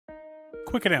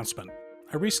Quick announcement.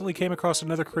 I recently came across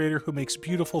another creator who makes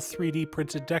beautiful 3D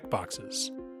printed deck boxes.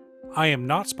 I am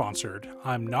not sponsored,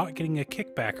 I'm not getting a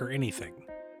kickback or anything.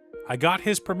 I got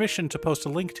his permission to post a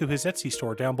link to his Etsy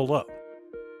store down below.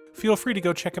 Feel free to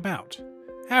go check him out.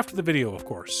 After the video, of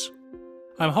course.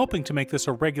 I'm hoping to make this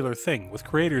a regular thing, with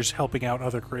creators helping out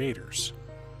other creators.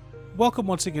 Welcome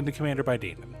once again to Commander by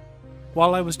Damon.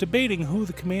 While I was debating who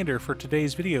the commander for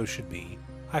today's video should be,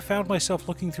 I found myself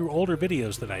looking through older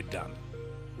videos that I'd done.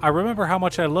 I remember how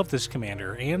much I love this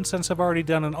commander, and since I've already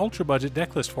done an ultra-budget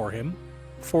deck list for him,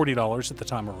 $40 at the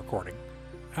time of recording,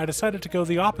 I decided to go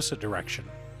the opposite direction.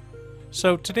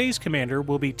 So today's commander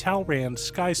will be Talrand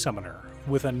Sky Summoner,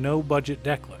 with a no-budget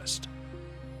deck list.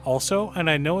 Also, and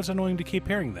I know it's annoying to keep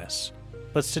hearing this,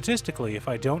 but statistically, if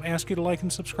I don't ask you to like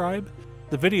and subscribe,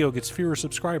 the video gets fewer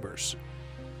subscribers.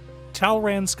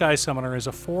 Talrand Sky Summoner is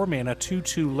a 4-mana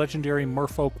 2/2 legendary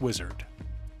merfolk wizard.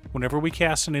 Whenever we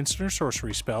cast an instant or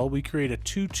sorcery spell, we create a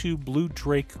 2/2 blue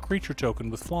drake creature token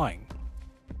with flying.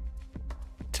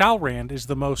 Talrand is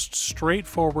the most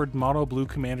straightforward mono-blue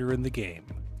commander in the game.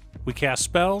 We cast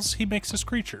spells, he makes us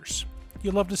creatures.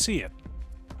 You'll love to see it.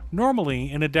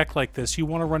 Normally, in a deck like this, you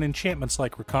want to run enchantments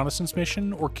like Reconnaissance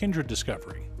Mission or Kindred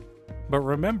Discovery. But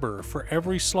remember, for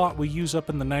every slot we use up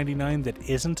in the 99 that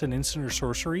isn't an instant or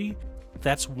sorcery,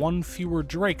 that's one fewer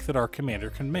drake that our commander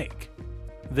can make.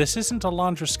 This isn't a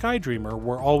Landra Skydreamer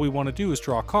where all we want to do is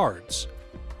draw cards.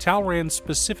 Talrand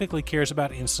specifically cares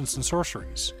about instants and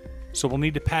sorceries, so we'll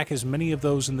need to pack as many of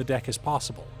those in the deck as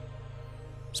possible.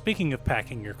 Speaking of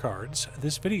packing your cards,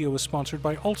 this video is sponsored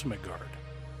by Ultimate Guard.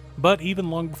 But even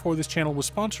long before this channel was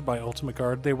sponsored by Ultimate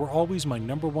Guard, they were always my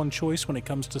 #1 choice when it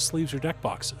comes to sleeves or deck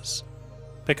boxes.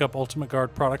 Pick up Ultimate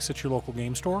Guard products at your local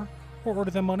game store, or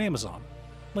order them on Amazon.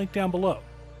 Link down below.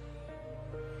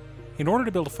 In order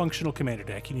to build a functional commander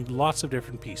deck, you need lots of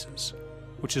different pieces,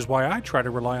 which is why I try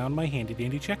to rely on my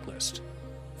handy-dandy checklist.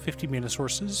 50 mana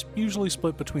sources, usually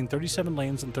split between 37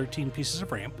 lands and 13 pieces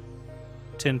of ramp,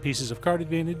 10 pieces of card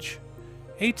advantage,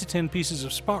 8 to 10 pieces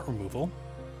of spot removal,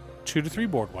 2 to 3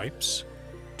 board wipes,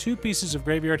 2 pieces of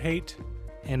graveyard hate,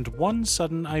 and 1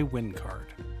 sudden I win card.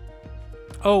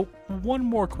 Oh, one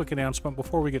more quick announcement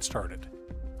before we get started.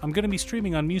 I'm going to be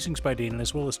streaming on Musings by Damon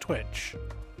as well as Twitch.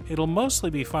 It'll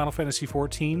mostly be Final Fantasy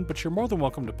XIV, but you're more than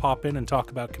welcome to pop in and talk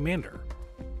about Commander.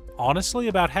 Honestly,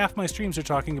 about half my streams are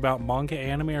talking about manga,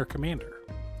 anime, or Commander.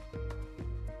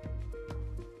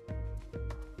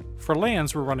 For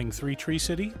lands, we're running 3 Tree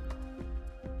City,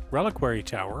 Reliquary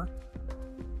Tower,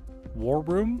 War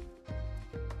Room,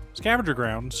 Scavenger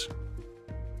Grounds,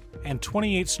 and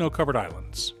 28 snow-covered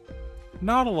islands.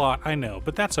 Not a lot, I know,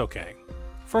 but that's okay.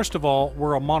 First of all,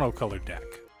 we're a monocolored deck.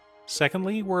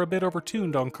 Secondly, we're a bit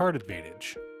overtuned on card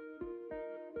advantage.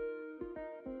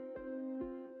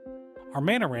 Our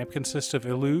mana ramp consists of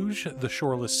Illuge, the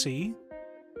Shoreless Sea,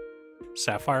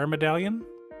 Sapphire Medallion,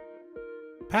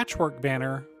 Patchwork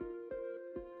Banner,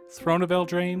 Throne of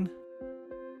Eldraine,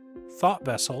 Thought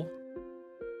Vessel,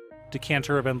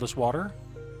 Decanter of Endless Water,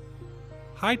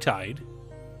 High Tide,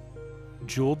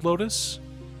 Jeweled Lotus,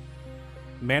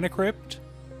 Mana Crypt,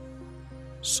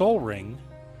 Soul Ring,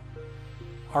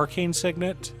 Arcane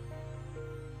Signet,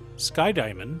 Sky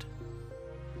Diamond,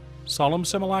 Solemn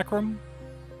Simulacrum,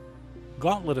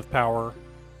 Gauntlet of Power,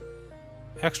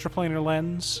 Extraplanar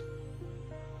Lens,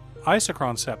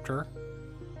 Isochron Scepter,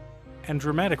 and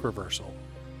Dramatic Reversal.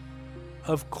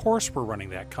 Of course we're running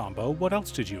that combo, what else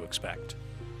did you expect?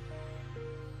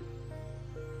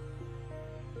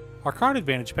 Our card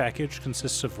advantage package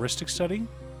consists of Rhystic Study,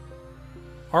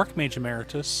 Archmage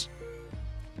Emeritus,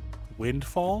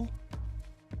 Windfall,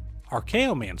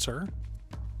 Archaeomancer,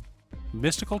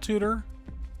 Mystical Tutor,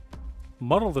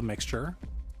 Muddle the Mixture,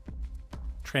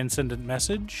 Transcendent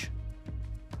Message,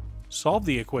 Solve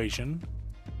the Equation,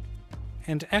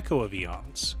 and Echo of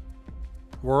Eons.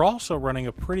 We're also running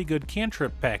a pretty good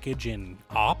cantrip package in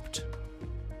Opt,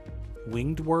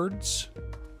 Winged Words,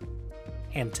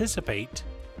 Anticipate,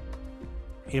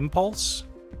 Impulse,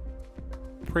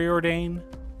 Preordain,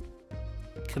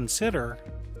 Consider,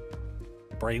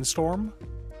 Brainstorm,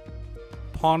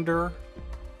 Ponder,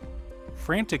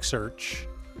 Frantic Search,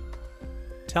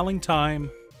 Telling Time,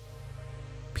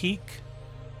 Peak,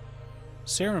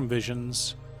 Serum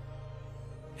Visions,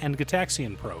 and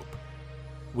Gataxian Probe.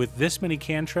 With this many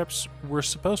cantrips, we're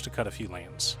supposed to cut a few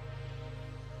lands.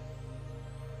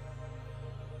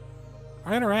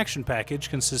 Our interaction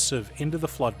package consists of Into the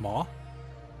Floodmaw,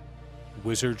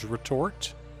 Wizard's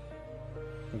Retort,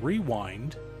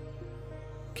 Rewind,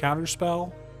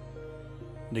 Counterspell,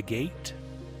 Negate,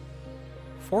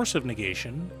 Force of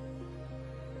Negation,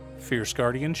 Fierce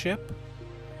Guardianship,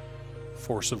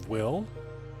 Force of Will,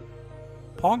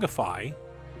 Pongify,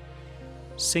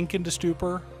 Sink into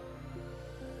Stupor,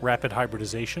 Rapid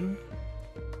Hybridization,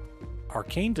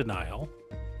 Arcane Denial,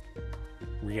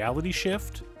 Reality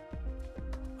Shift,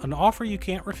 An Offer You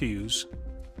Can't Refuse,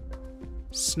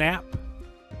 Snap,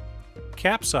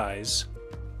 Capsize,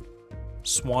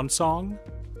 Swan Song,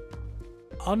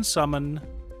 Unsummon,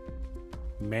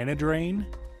 Mana Drain,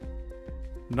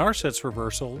 Narset's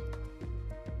Reversal,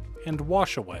 and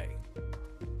Wash Away.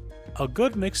 A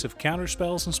good mix of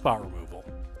counterspells and spot removal.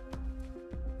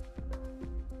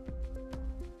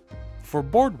 For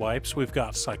board wipes, we've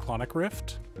got Cyclonic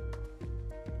Rift,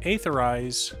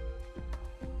 Aetherize,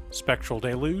 Spectral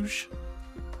Deluge,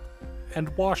 and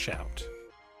Washout.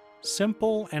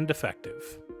 Simple and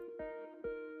effective.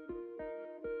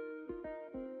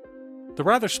 The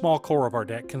rather small core of our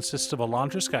deck consists of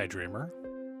Alondra Skydreamer,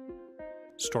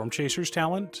 Stormchaser's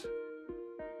Talent,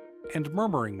 and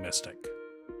Murmuring Mystic.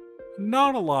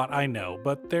 Not a lot, I know,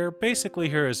 but they're basically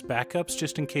here as backups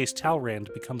just in case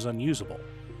Talrand becomes unusable.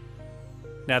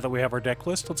 Now that we have our deck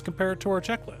list, let's compare it to our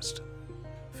checklist.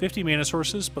 50 mana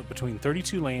sources, but between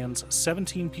 32 lands,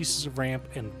 17 pieces of ramp,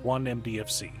 and 1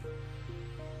 MDFC.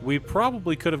 We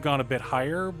probably could have gone a bit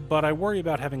higher, but I worry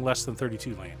about having less than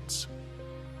 32 lands.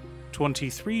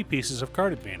 23 pieces of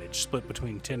card advantage, split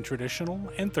between 10 traditional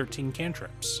and 13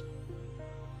 cantrips.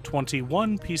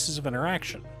 21 pieces of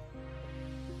interaction.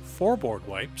 4 board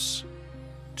wipes.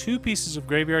 2 pieces of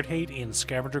graveyard hate in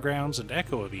Scavenger Grounds and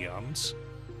Echo of Eons.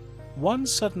 1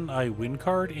 Sudden Eye win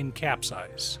card in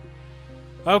Capsize.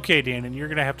 Okay, Danon, you're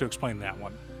going to have to explain that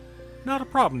one. Not a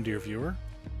problem, dear viewer.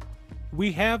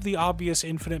 We have the obvious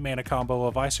infinite mana combo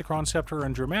of Isochron Scepter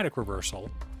and Dramatic Reversal,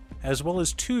 as well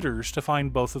as tutors to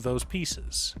find both of those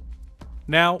pieces.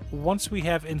 Now, once we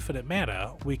have infinite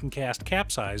mana, we can cast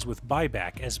Capsize with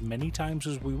buyback as many times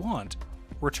as we want,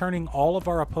 returning all of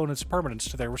our opponent's permanents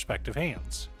to their respective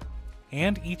hands.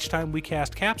 And each time we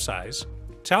cast Capsize,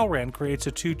 Talrand creates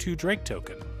a 2/2 Drake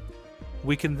token.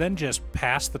 We can then just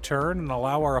pass the turn and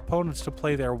allow our opponents to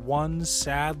play their one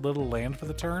sad little land for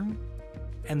the turn,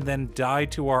 and then die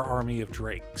to our army of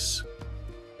Drakes.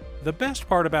 The best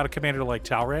part about a commander like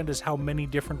Talrand is how many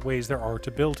different ways there are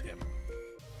to build him.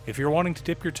 If you're wanting to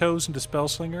dip your toes into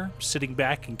Spellslinger, sitting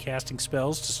back and casting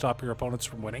spells to stop your opponents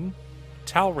from winning,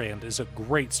 Talrand is a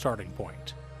great starting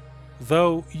point.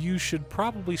 Though you should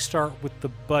probably start with the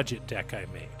budget deck I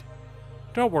made.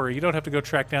 Don't worry, you don't have to go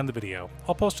track down the video.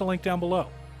 I'll post a link down below.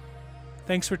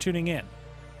 Thanks for tuning in.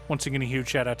 Once again, a huge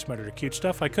shout out to my editor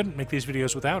Cutestuff. I couldn't make these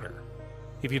videos without her.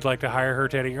 If you'd like to hire her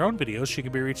to edit your own videos, she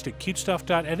can be reached at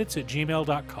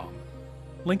cutestuff.edits@gmail.com.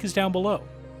 Link is down below.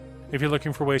 If you're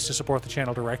looking for ways to support the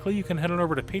channel directly, you can head on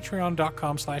over to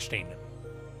patreon.com/Danon.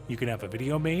 You can have a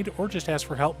video made or just ask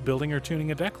for help building or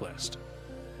tuning a deck list.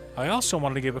 I also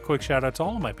wanted to give a quick shout out to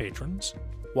all of my patrons: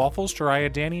 Waffles,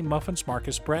 Jiraiya, Danny, Muffins,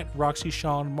 Marcus, Brett, Roxy,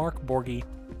 Sean, Mark, Borgie,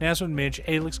 Nazwin, Midge,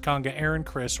 Alex, Conga, Aaron,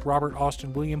 Chris, Robert,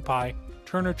 Austin, William Pye,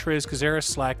 Turner, Triz, Kazaris,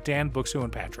 Slack, Dan, Buxu,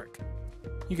 and Patrick.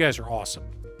 You guys are awesome.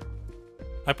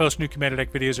 I post new Commander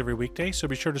Deck videos every weekday, so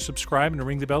be sure to subscribe and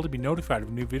ring the bell to be notified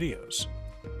of new videos.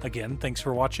 Again, thanks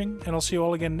for watching, and I'll see you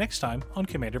all again next time on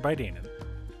Commander by Danon.